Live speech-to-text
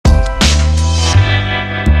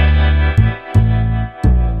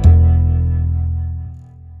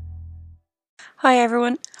Hi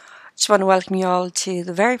everyone. Just want to welcome you all to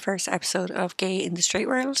the very first episode of Gay in the Straight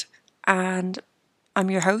World, and I'm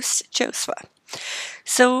your host, Josepha.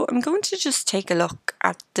 So, I'm going to just take a look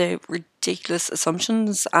at the ridiculous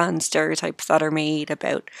assumptions and stereotypes that are made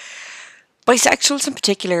about bisexuals in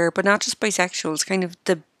particular, but not just bisexuals, kind of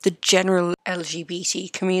the general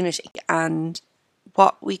LGBT community, and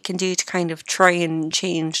what we can do to kind of try and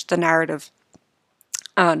change the narrative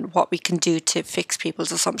and what we can do to fix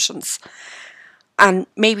people's assumptions. And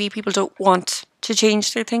maybe people don't want to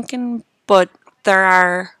change their thinking, but there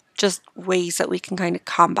are just ways that we can kind of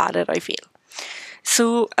combat it, I feel.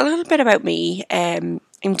 So, a little bit about me. I'm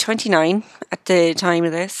 29 at the time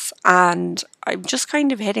of this, and I'm just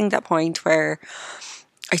kind of hitting that point where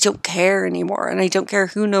I don't care anymore, and I don't care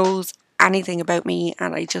who knows anything about me,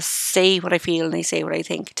 and I just say what I feel and I say what I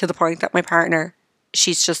think, to the point that my partner,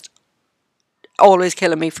 she's just always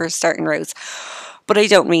killing me for starting rows. But I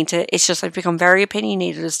don't mean to. It's just I've become very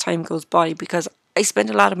opinionated as time goes by, because I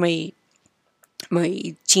spent a lot of my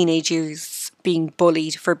teenage years being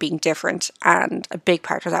bullied for being different, and a big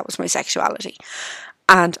part of that was my sexuality.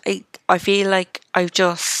 And I feel like I've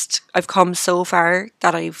come so far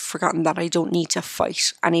that I've forgotten that I don't need to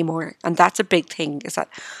fight anymore. And that's a big thing, is that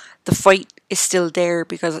the fight is still there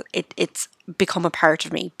because it's become a part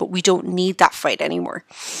of me, but we don't need that fight anymore.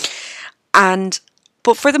 And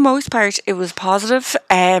but for the most part, it was positive.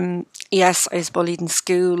 Yes, I was bullied in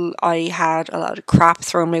school. I had a lot of crap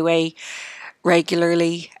thrown my way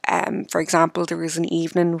regularly. For example, there was an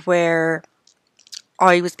evening where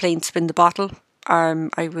I was playing spin the bottle.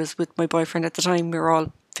 I was with my boyfriend at the time. We were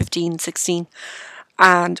all 15, 16,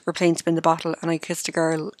 and we're playing spin the bottle, and I kissed a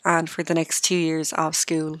girl, and for the next 2 years of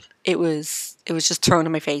school, it was just thrown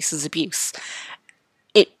in my face as abuse.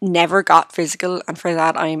 It never got physical, and for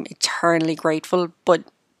that I'm eternally grateful. But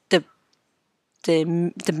the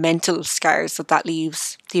the mental scars that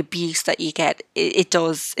leaves, the abuse that you get, it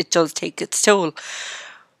does take its toll.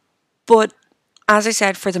 But as I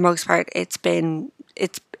said, for the most part, it's been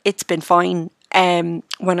fine. When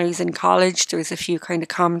I was in college, there was a few kind of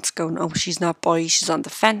comments going, "Oh, she's not bi, she's on the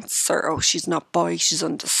fence," or "Oh, she's not bi, she's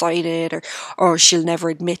undecided," or "She'll never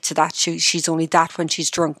admit to that. She's only that when she's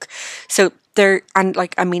drunk." So there, and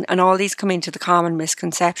like I mean, and all these come into the common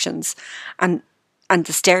misconceptions, and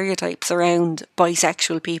the stereotypes around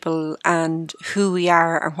bisexual people and who we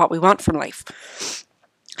are and what we want from life.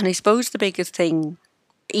 And I suppose the biggest thing,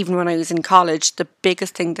 even when I was in college, the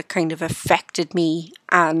biggest thing that kind of affected me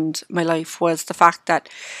and my life was the fact that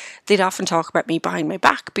they'd often talk about me behind my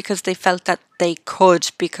back, because they felt that they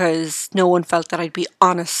could, because no one felt that I'd be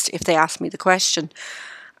honest if they asked me the question.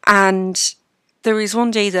 And there was one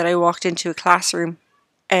day that I walked into a classroom.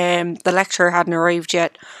 The lecturer hadn't arrived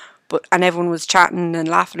yet, and everyone was chatting and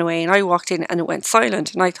laughing away, and I walked in and it went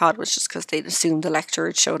silent, and I thought it was just because they'd assumed the lecturer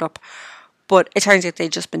had showed up. But it turns out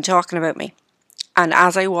they'd just been talking about me. And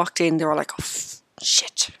as I walked in, they were like, "Oh,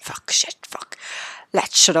 shit, fuck,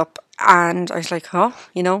 let's shut up." And I was like, "Oh,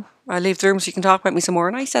 I'll leave the room so you can talk about me some more."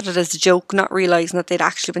 And I said it as a joke, not realising that they'd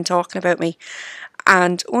actually been talking about me.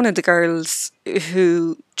 And one of the girls,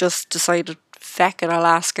 who just decided, feck it, I'll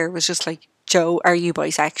ask her, was just like, "Joe, are you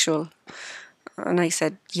bisexual?" And I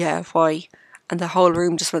said, "Yeah, why?" And the whole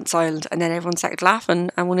room just went silent, and then everyone started laughing,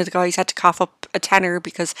 and one of the guys had to cough up a tenner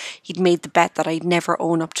because he'd made the bet that I'd never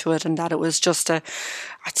own up to it, and that it's just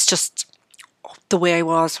the way I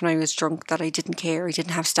was when I was drunk, that I didn't care, I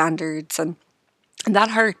didn't have standards, and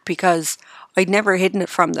that hurt, because I'd never hidden it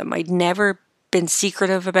from them. I'd never been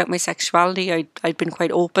secretive about my sexuality. I'd been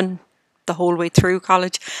quite open the whole way through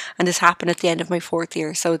college, and this happened at the end of my fourth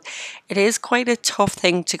year. So it is quite a tough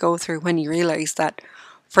thing to go through, when you realise that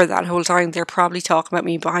for that whole time they're probably talking about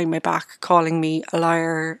me behind my back, calling me a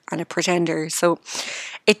liar and a pretender. So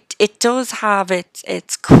it does have its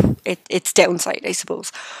downside, I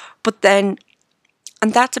suppose. But then,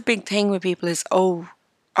 and that's a big thing with people, is, oh,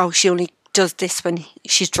 she only does this when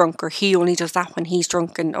she's drunk, or he only does that when he's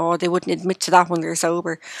drunk, and oh, they wouldn't admit to that when they're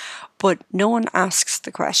sober. But no one asks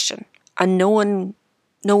the question, and no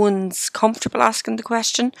one's comfortable asking the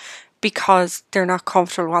question, because they're not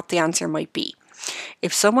comfortable what the answer might be.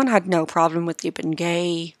 If someone had no problem with you being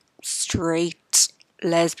gay, straight,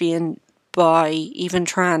 lesbian, bi, even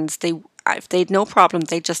trans, if they'd no problem,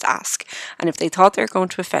 they'd just ask. And if they thought they were going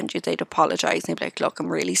to offend you, they'd apologise, and they'd be like, "Look, I'm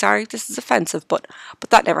really sorry if this is offensive," but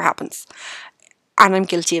that never happens. And I'm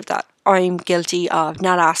guilty of that. I'm guilty of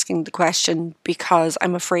not asking the question because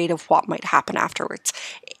I'm afraid of what might happen afterwards.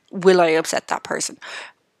 Will I upset that person?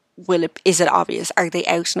 Is it obvious? Are they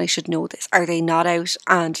out and I should know this? Are they not out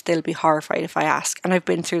and they'll be horrified if I ask? And I've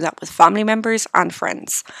been through that with family members and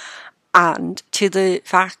friends. And to the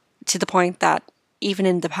fact to the point that even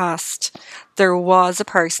in the past, there was a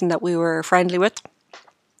person that we were friendly with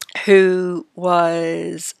who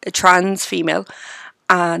was a trans female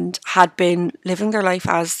and had been living their life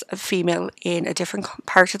as a female in a different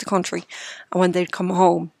part of the country. And when they'd come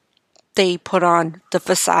home, they put on the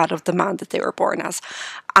facade of the man that they were born as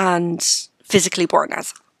and physically born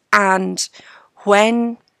as. And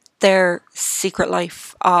when their secret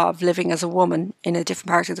life of living as a woman in a different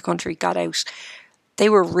part of the country got out, they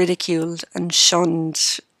were ridiculed and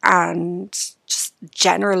shunned and just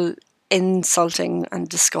general insulting and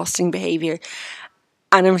disgusting behaviour.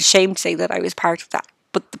 And I'm ashamed to say that I was part of that.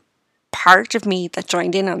 But the part of me that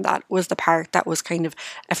joined in on that was the part that was kind of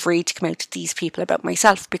afraid to come out to these people about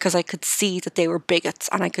myself, because I could see that they were bigots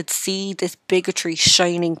and I could see this bigotry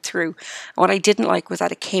shining through. And what I didn't like was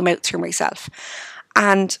that it came out through myself.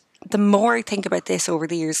 And the more I think about this over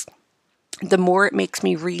the years, the more it makes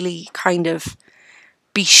me really kind of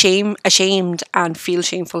be ashamed and feel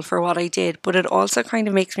shameful for what I did. But it also kind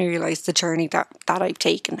of makes me realise the journey that I've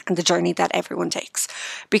taken and the journey that everyone takes.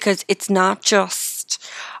 Because it's not just,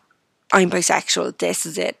 I'm bisexual, this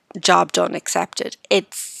is it, job done, accepted.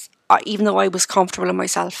 It's, even though I was comfortable in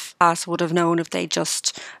myself, I would have known if they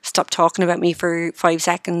just stopped talking about me for 5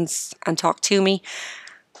 seconds and talked to me.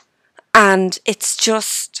 And it's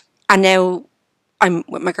just, and now I'm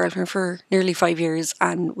with my girlfriend for nearly 5 years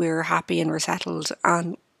and we're happy and we're settled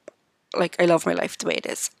and like I love my life the way it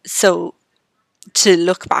is. So to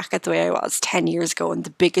look back at the way I was 10 years ago and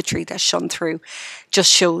the bigotry that shone through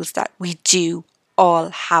just shows that we do all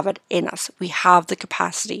have it in us. We have the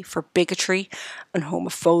capacity for bigotry and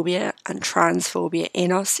homophobia and transphobia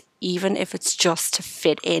in us, even if it's just to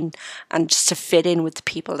fit in and just to fit in with the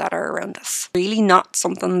people that are around us. Really not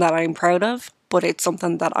something that I'm proud of, but it's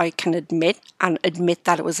something that I can admit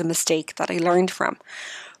that it was a mistake that I learned from.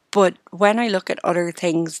 But when I look at other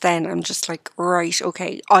things, then I'm just like, right,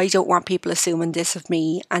 okay, I don't want people assuming this of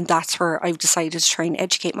me. And that's where I've decided to try and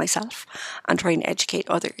educate myself and try and educate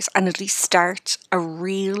others and at least start a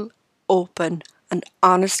real, open and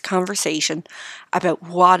honest conversation about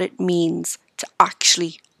what it means to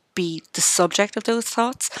actually be the subject of those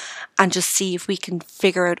thoughts and just see if we can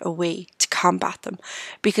figure out a way to combat them.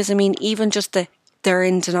 Because I mean, even just they're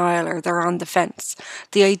in denial or they're on the fence.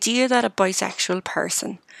 The idea that a bisexual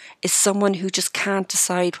person is someone who just can't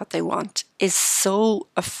decide what they want is so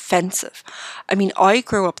offensive. I mean, I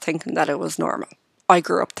grew up thinking that it was normal. I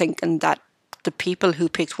grew up thinking that the people who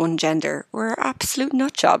picked one gender were absolute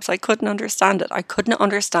nut jobs. I couldn't understand it. I couldn't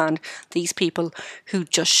understand these people who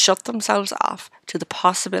just shut themselves off to the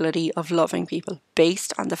possibility of loving people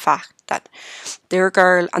based on the fact that they're a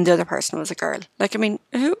girl and the other person was a girl. Like, I mean,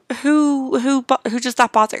 who does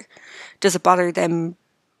that bother? Does it bother them,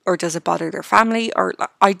 or does it bother their family? Or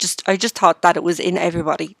I just thought that it was in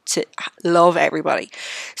everybody to love everybody.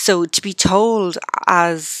 So to be told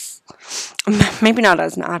as, maybe not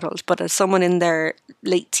as an adult, but as someone in their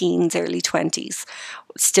late teens, early 20s,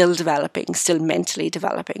 still developing, still mentally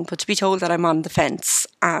developing, but to be told that I'm on the fence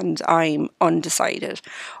and I'm undecided,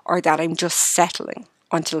 or that I'm just settling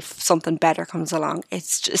until something better comes along,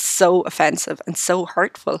 it's just so offensive and so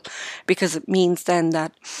hurtful, because it means then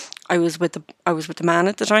that I was with the man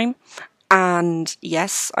at the time, and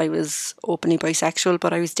yes, I was openly bisexual,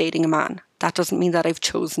 but I was dating a man. That doesn't mean that I've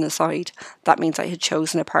chosen a side. That means I had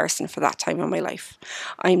chosen a person for that time in my life.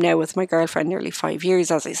 I'm now with my girlfriend nearly 5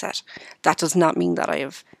 years, as I said. That does not mean that I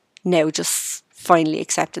have now just finally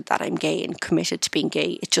accepted that I'm gay and committed to being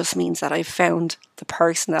gay. It just means that I've found the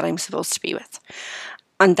person that I'm supposed to be with.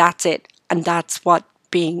 And that's it. And that's what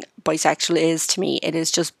being bisexual is to me. It is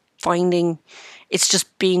just it's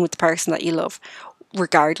just being with the person that you love,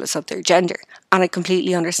 regardless of their gender. And I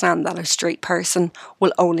completely understand that a straight person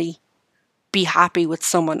will only be happy with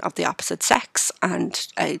someone of the opposite sex, and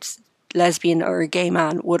a lesbian or a gay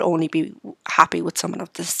man would only be happy with someone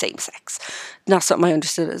of the same sex. Not something I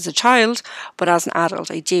understood as a child, but as an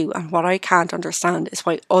adult I do. And what I can't understand is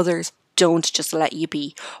why others don't just let you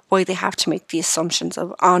be, why they have to make the assumptions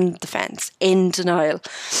of on the fence, in denial,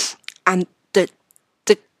 and the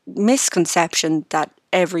misconception that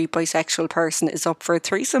every bisexual person is up for a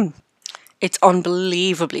threesome. It's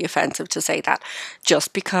unbelievably offensive to say that.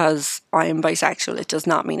 Just because I am bisexual, it does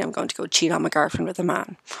not mean I'm going to go cheat on my girlfriend with a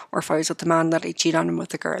man. Or if I was with a man, that I cheat on him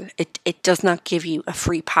with a girl. It does not give you a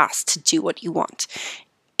free pass to do what you want.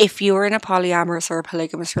 If you're in a polyamorous or a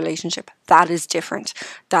polygamous relationship, that is different.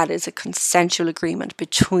 That is a consensual agreement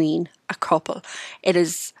between a couple. It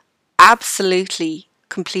is absolutely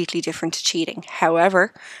completely different to cheating.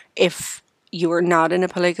 However, if you're not in a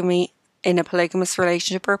polygamous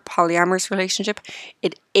relationship or polyamorous relationship,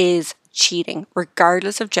 it is cheating.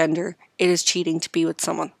 Regardless of gender, it is cheating to be with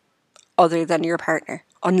someone other than your partner,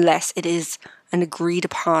 unless it is an agreed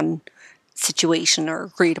upon situation or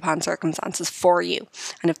agreed upon circumstances for you.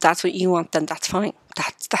 And if that's what you want, then that's fine.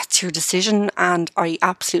 That's your decision, and I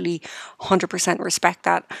absolutely 100% respect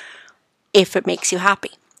that if it makes you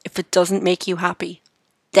happy. If it doesn't make you happy,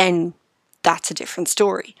 then that's a different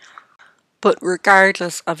story. But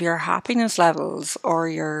regardless of your happiness levels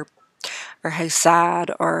or how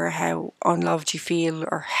sad or how unloved you feel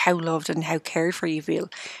or how loved and how cared for you feel,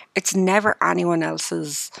 it's never anyone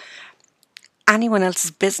else's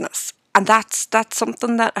business. And that's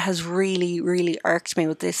something that has really, really irked me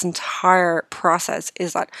with this entire process,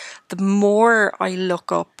 is that the more I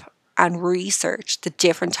look up and research the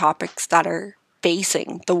different topics that are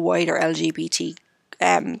facing the wider LGBT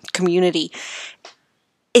community,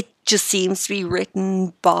 it just seems to be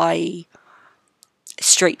written by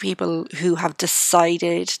straight people who have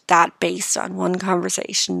decided that based on one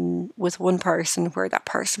conversation with one person where that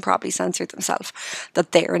person probably censored themselves,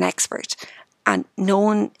 that they're an expert. And no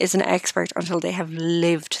one is an expert until they have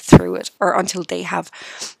lived through it, or until they have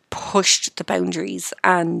pushed the boundaries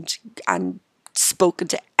and spoken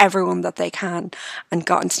to everyone that they can and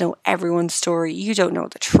gotten to know everyone's story. You don't know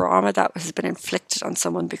the trauma that has been inflicted on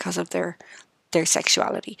someone because of their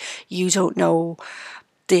sexuality. You don't know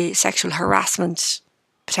the sexual harassment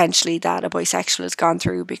potentially that a bisexual has gone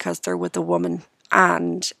through because they're with a woman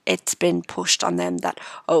and it's been pushed on them that,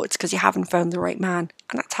 oh, it's because you haven't found the right man.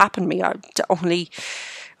 And that's happened to me.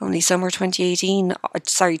 Only summer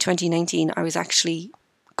 2019, I was actually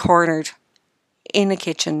cornered in a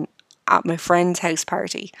kitchen at my friend's house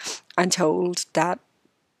party and told that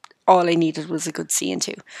all I needed was a good see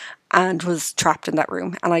into, and was trapped in that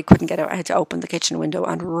room and I couldn't get out. I had to open the kitchen window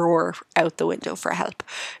and roar out the window for help.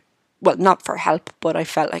 Well, not for help, but I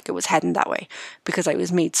felt like it was heading that way because I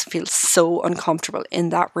was made to feel so uncomfortable in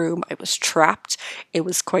that room. I was trapped. It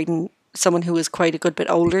was someone who was quite a good bit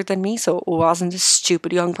older than me, so it wasn't a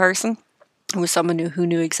stupid young person. It was someone who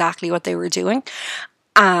knew exactly what they were doing.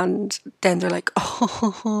 And then they're like,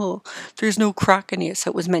 oh, there's no crack in you. So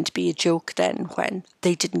it was meant to be a joke then when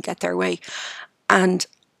they didn't get their way. And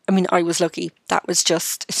I mean, I was lucky. That was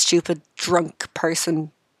just a stupid drunk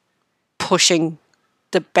person pushing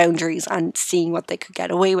the boundaries and seeing what they could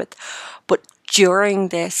get away with. But during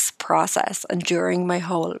this process and during my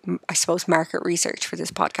whole, I suppose, market research for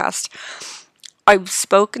this podcast, I've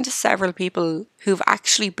spoken to several people who've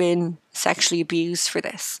actually been sexually abused for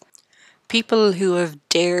this. People who have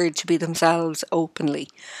dared to be themselves openly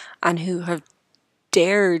and who have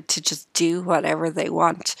dared to just do whatever they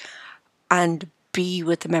want and be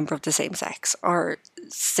with a member of the same sex, or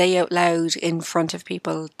say out loud in front of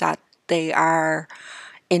people that they are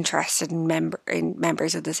interested in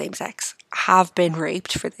members of the same sex, have been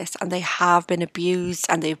raped for this, and they have been abused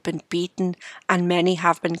and they've been beaten and many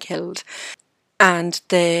have been killed. And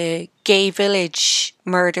the Gay Village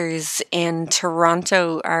murders in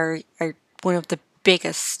Toronto are one of the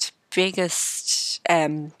biggest tragedies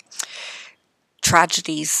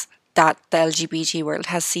that the LGBT world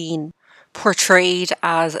has seen, portrayed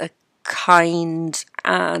as a kind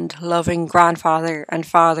and loving grandfather and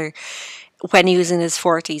father. When he was in his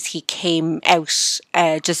 40s, he came out,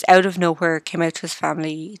 just out of nowhere, came out to his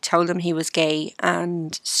family, told them he was gay,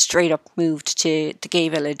 and straight up moved to the Gay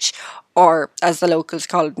Village, or as the locals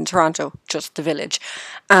call it in Toronto, just the Village.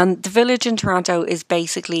 And the Village in Toronto is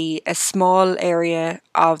basically a small area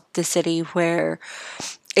of the city where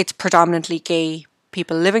it's predominantly gay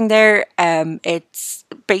people living there. It's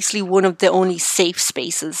basically one of the only safe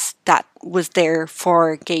spaces that was there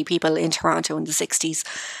for gay people in Toronto in the 60s,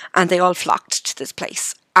 and they all flocked to this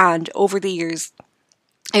place. And over the years,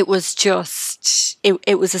 it was just,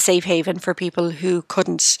 it was a safe haven for people who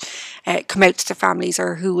couldn't come out to their families,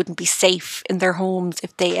 or who wouldn't be safe in their homes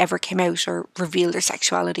if they ever came out or revealed their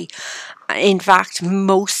sexuality. In fact,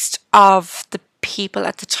 most of the people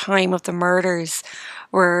at the time of the murders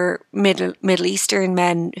were Middle Eastern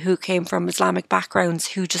men who came from Islamic backgrounds,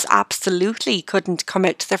 who just absolutely couldn't come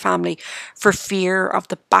out to their family for fear of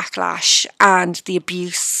the backlash and the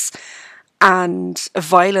abuse and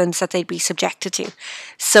violence that they'd be subjected to.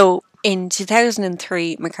 So in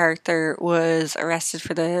 2003, MacArthur was arrested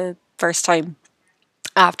for the first time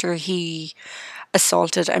after he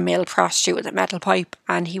assaulted a male prostitute with a metal pipe,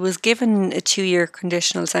 and he was given a 2-year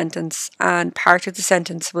conditional sentence, and part of the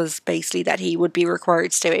sentence was basically that he would be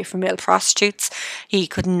required to stay away from male prostitutes. He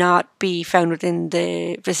could not be found within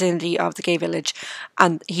the vicinity of the Gay Village,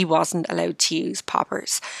 and he wasn't allowed to use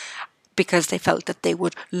poppers because they felt that they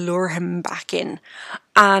would lure him back in.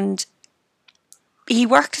 And he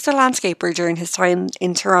worked as a landscaper during his time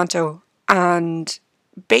in Toronto, and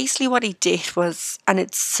basically what he did was, and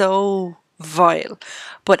it's so vile,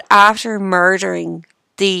 but after murdering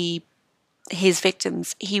the his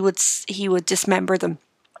victims, he would dismember them,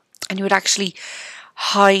 and he would actually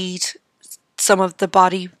hide some of the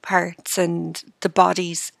body parts and the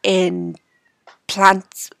bodies in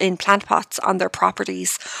plant pots on their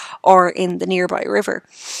properties or in the nearby river.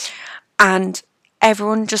 And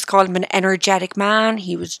everyone just called him an energetic man.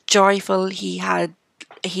 He was joyful. He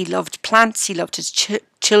loved plants. He loved his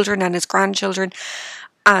children and his grandchildren,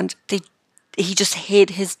 and he just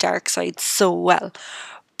hid his dark side so well.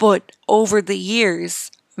 But over the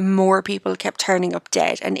years, more people kept turning up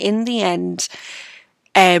dead, and in the end,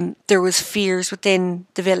 there was fears within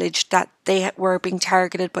the village that they were being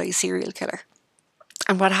targeted by a serial killer.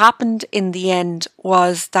 And what happened in the end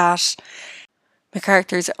was that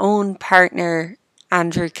MacArthur's own partner,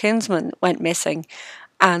 Andrew Kinsman, went missing,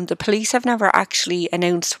 and the police have never actually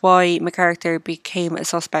announced why MacArthur became a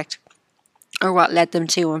suspect or what led them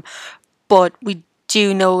to him. But we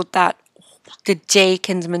do know that the day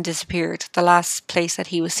Kinsman disappeared, the last place that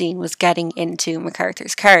he was seen was getting into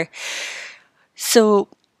MacArthur's car. So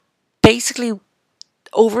basically,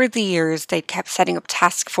 over the years, they kept setting up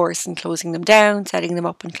task force and closing them down, setting them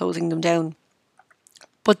up and closing them down.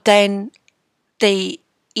 But then they,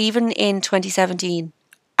 even in 2017,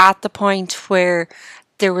 at the point where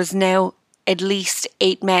there was now at least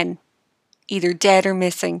 8 men either dead or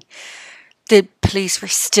missing, the police were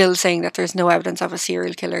still saying that there's no evidence of a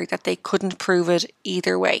serial killer, that they couldn't prove it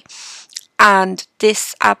either way. And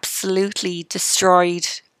this absolutely destroyed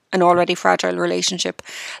an already fragile relationship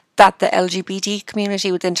that the LGBT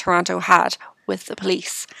community within Toronto had with the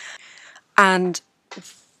police. And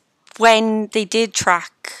when they did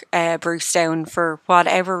track Bruce down for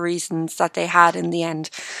whatever reasons that they had in the end,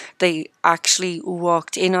 they actually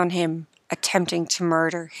walked in on him attempting to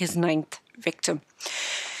murder his 9th victim.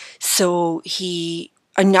 So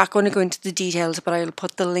I'm not going to go into the details, but I'll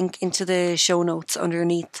put the link into the show notes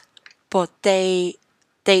underneath. But they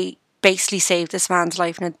basically saved this man's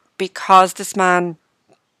life, and because this man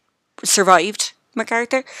survived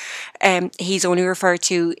MacArthur, he's only referred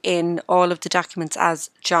to in all of the documents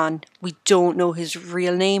as John. We don't know his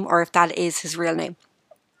real name or if that is his real name.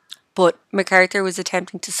 But MacArthur was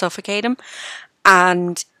attempting to suffocate him,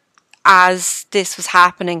 and as this was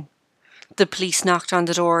happening, the police knocked on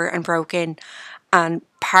the door and broke in. And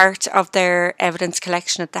part of their evidence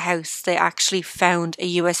collection at the house, they actually found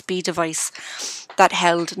a USB device that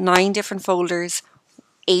held 9 different folders,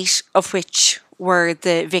 8 of which were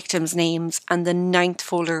the victims' names, and the 9th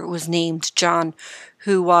folder was named John,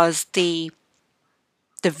 who was the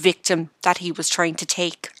victim that he was trying to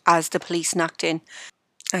take as the police knocked in.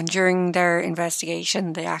 And during their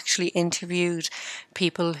investigation, they actually interviewed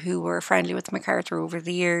people who were friendly with MacArthur over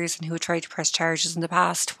the years and who had tried to press charges in the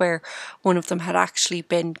past, where one of them had actually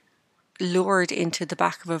been lured into the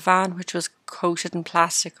back of a van which was coated in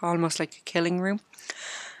plastic, almost like a killing room.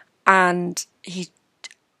 And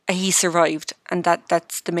he survived, and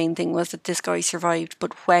that's the main thing, was that this guy survived.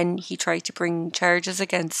 But when he tried to bring charges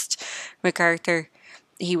against MacArthur,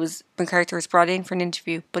 MacArthur was brought in for an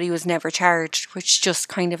interview, but he was never charged, which just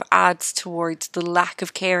kind of adds towards the lack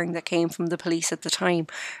of caring that came from the police at the time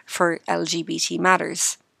for LGBT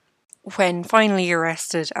matters. When finally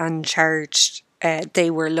arrested and charged,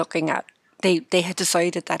 they had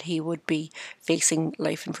decided that he would be facing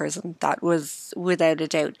life in prison. That was without a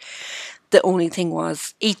doubt. The only thing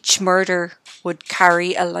was, each murder would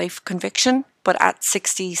carry a life conviction, but at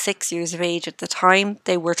 66 years of age at the time,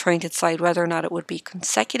 they were trying to decide whether or not it would be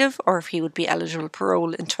consecutive or if he would be eligible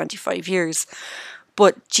parole in 25 years.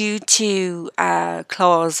 But due to a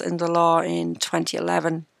clause in the law in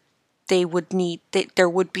 2011, there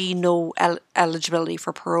would be no eligibility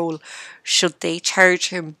for parole should they charge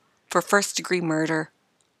him for first-degree murder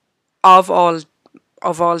of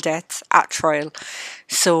all deaths at trial.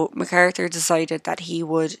 So MacArthur decided that he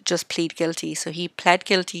would just plead guilty. So he pled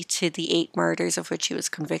guilty to the 8 murders of which he was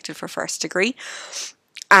convicted for first degree.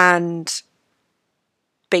 And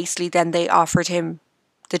basically then they offered him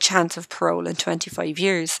the chance of parole in 25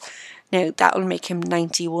 years. Now that will make him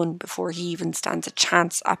 91 before he even stands a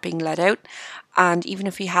chance at being let out. And even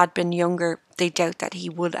if he had been younger, they doubt that he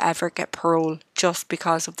would ever get parole, just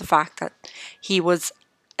because of the fact that he was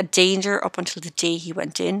a danger up until the day he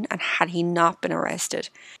went in, and had he not been arrested,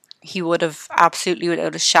 he would have absolutely,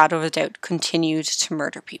 without a shadow of a doubt, continued to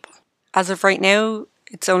murder people. As of right now,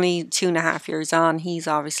 it's only 2.5 years on. He's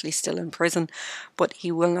obviously still in prison, but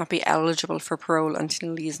he will not be eligible for parole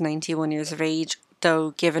until he's 91 years of age.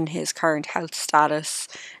 though given his current health status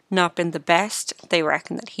not been the best, they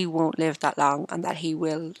reckon that he won't live that long and that he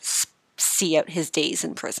will see out his days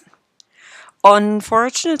in prison.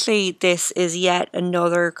 Unfortunately, this is yet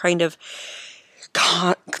another kind of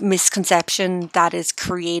misconception that is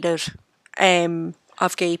created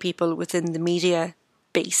of gay people within the media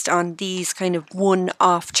based on these kind of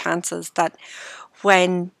one-off chances that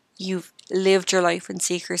when you've lived your life in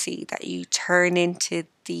secrecy that you turn into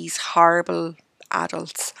these horrible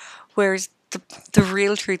adults, whereas the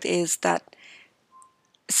real truth is that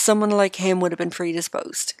someone like him would have been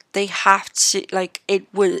predisposed. They have to, like,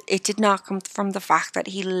 it did not come from the fact that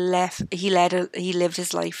he lived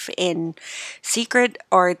his life in secret,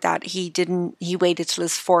 or that he waited till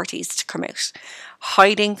his 40s to come out.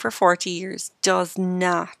 Hiding for 40 years does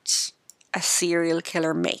not a serial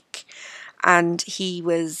killer make. And he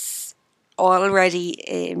was already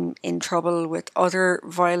in trouble with other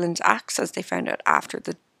violent acts, as they found out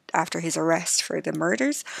after his arrest for the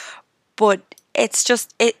murders. But it's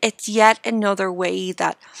just, it's yet another way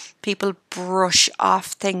that people brush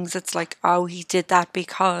off things. It's like, oh, he did that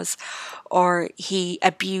because, or he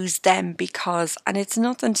abused them because, and it's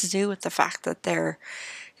nothing to do with the fact that they're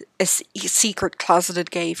a secret closeted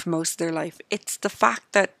gay for most of their life. It's the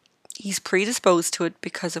fact that he's predisposed to it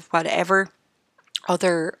because of whatever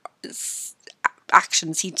other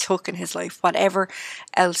actions he took in his life, whatever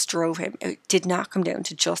else drove him. It did not come down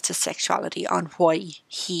to just his sexuality on why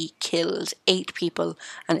he killed 8 people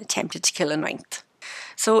and attempted to kill a 9th.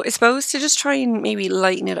 So I suppose to just try and maybe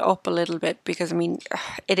lighten it up a little bit, because I mean,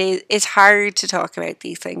 it's hard to talk about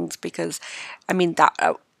these things because I mean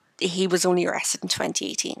that he was only arrested in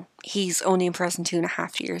 2018. He's only in prison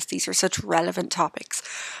 2.5 years. These are such relevant topics.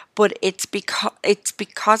 But it's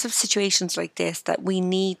because of situations like this that we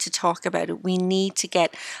need to talk about it. We need to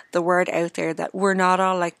get the word out there that we're not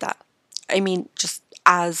all like that. I mean, just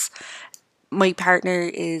as my partner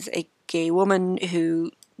is a gay woman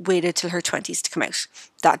who waited till her 20s to come out.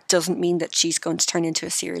 That doesn't mean that she's going to turn into a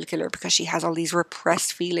serial killer because she has all these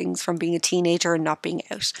repressed feelings from being a teenager and not being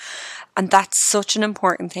out. And that's such an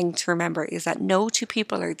important thing to remember, is that no two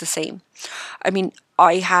people are the same. I mean,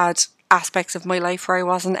 I had aspects of my life where I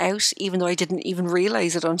wasn't out, even though I didn't even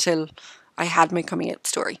realise it until I had my coming out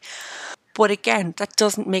story. But again, that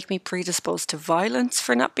doesn't make me predisposed to violence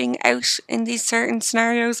for not being out in these certain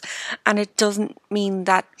scenarios. And it doesn't mean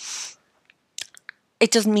anything.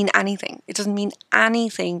 It doesn't mean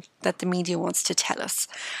anything that the media wants to tell us.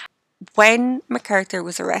 When MacArthur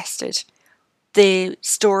was arrested, the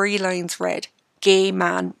storylines read, gay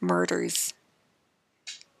man murders,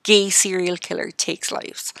 gay serial killer takes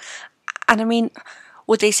lives. And I mean,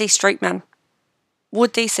 would they say straight man?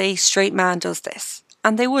 Would they say straight man does this?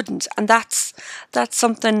 And they wouldn't. And that's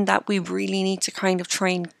something that we really need to kind of try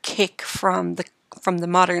and kick from the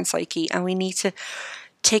modern psyche. And we need to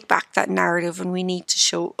take back that narrative, and we need to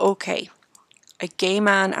show, okay, a gay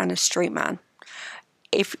man and a straight man,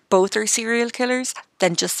 if both are serial killers,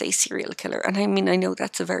 then just say serial killer. And I mean, I know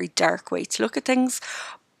that's a very dark way to look at things,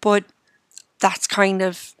 but that's kind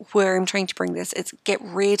of where I'm trying to bring this. It's get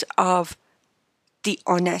rid of the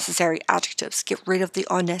unnecessary adjectives, get rid of the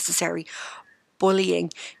unnecessary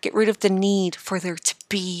bullying, get rid of the need for there to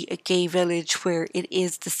be a gay village where it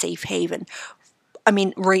is the safe haven. I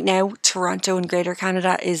mean, right now, Toronto and Greater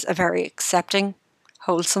Canada is a very accepting,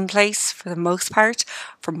 wholesome place for the most part,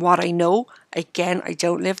 from what I know. Again, I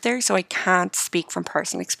don't live there, so I can't speak from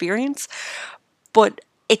personal experience. But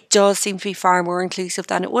it does seem to be far more inclusive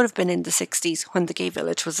than it would have been in the 60s when the gay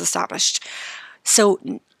village was established. So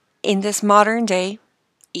in this modern day,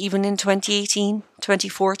 even in 2018,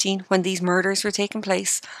 2014, when these murders were taking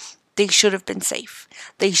place, they should have been safe.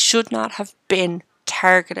 They should not have been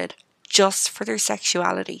targeted just for their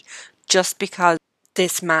sexuality, just because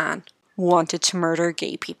this man wanted to murder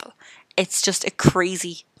gay people. It's just a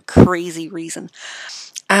crazy, crazy reason.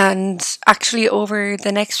 And actually, over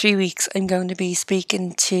the next few weeks, I'm going to be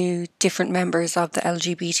speaking to different members of the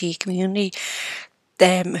LGBT community,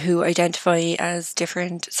 them who identify as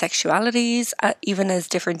different sexualities, even as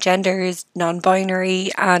different genders,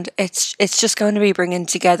 non-binary, and it's just going to be bringing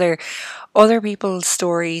together other people's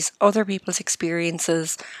stories, other people's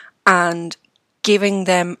experiences, and giving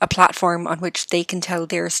them a platform on which they can tell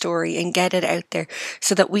their story and get it out there,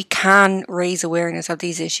 so that we can raise awareness of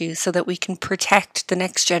these issues, so that we can protect the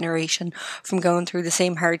next generation from going through the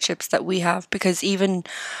same hardships that we have. Because even,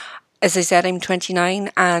 as I said, I'm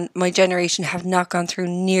 29 and my generation have not gone through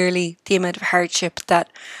nearly the amount of hardship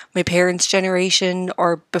that my parents' generation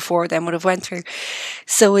or before them would have went through.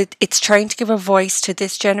 So it's trying to give a voice to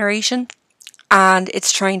this generation, and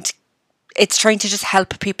it's trying to it's trying to just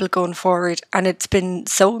help people going forward. And it's been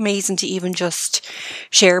so amazing to even just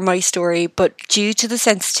share my story. But due to the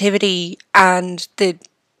sensitivity and the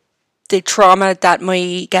trauma that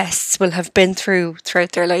my guests will have been through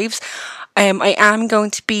throughout their lives, I am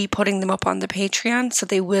going to be putting them up on the Patreon, so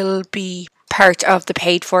they will be part of the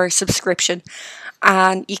paid for subscription.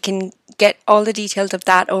 And you can get all the details of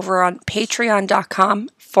that over on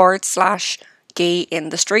patreon.com/gay in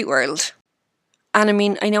the straight world. And I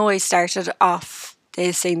mean, I know I started off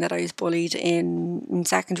this saying that I was bullied in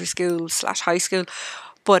secondary school/high school,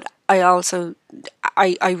 but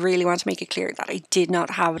I really want to make it clear that I did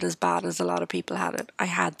not have it as bad as a lot of people had it. I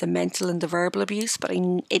had the mental and the verbal abuse, but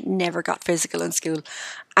it never got physical in school.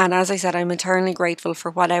 And as I said, I'm eternally grateful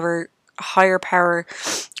for whatever higher power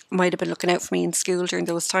might have been looking out for me in school during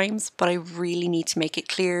those times. But I really need to make it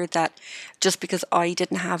clear that just because I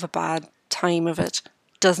didn't have a bad time of it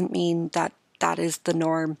doesn't mean that that is the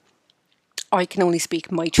norm. I can only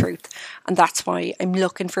speak my truth, and that's why I'm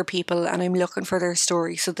looking for people and I'm looking for their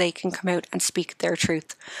story so they can come out and speak their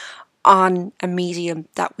truth on a medium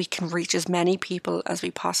that we can reach as many people as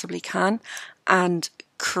we possibly can and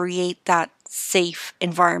create that safe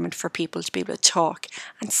environment for people to be able to talk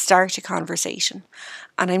and start a conversation.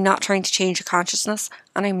 And I'm not trying to change a consciousness,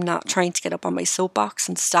 and I'm not trying to get up on my soapbox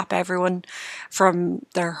and stop everyone from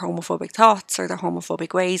their homophobic thoughts or their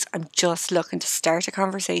homophobic ways. I'm just looking to start a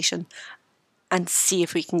conversation and see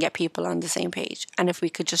if we can get people on the same page. And if we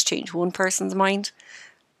could just change one person's mind,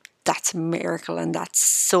 that's a miracle, and that's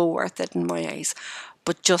so worth it in my eyes.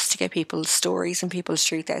 But just to get people's stories and people's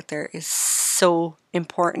truth out there is so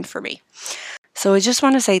important for me. So I just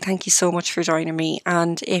want to say thank you so much for joining me.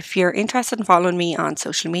 And if you're interested in following me on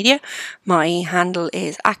social media, my handle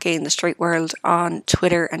is @GayInTheStraightWorld on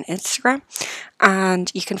Twitter and Instagram. And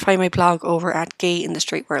you can find my blog over at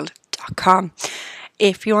gayinthestraightworld.com.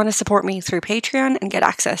 If you want to support me through Patreon and get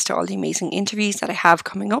access to all the amazing interviews that I have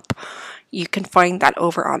coming up, you can find that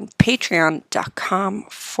over on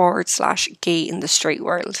patreon.com/gay in the straight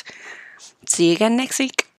world. See you again next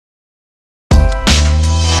week.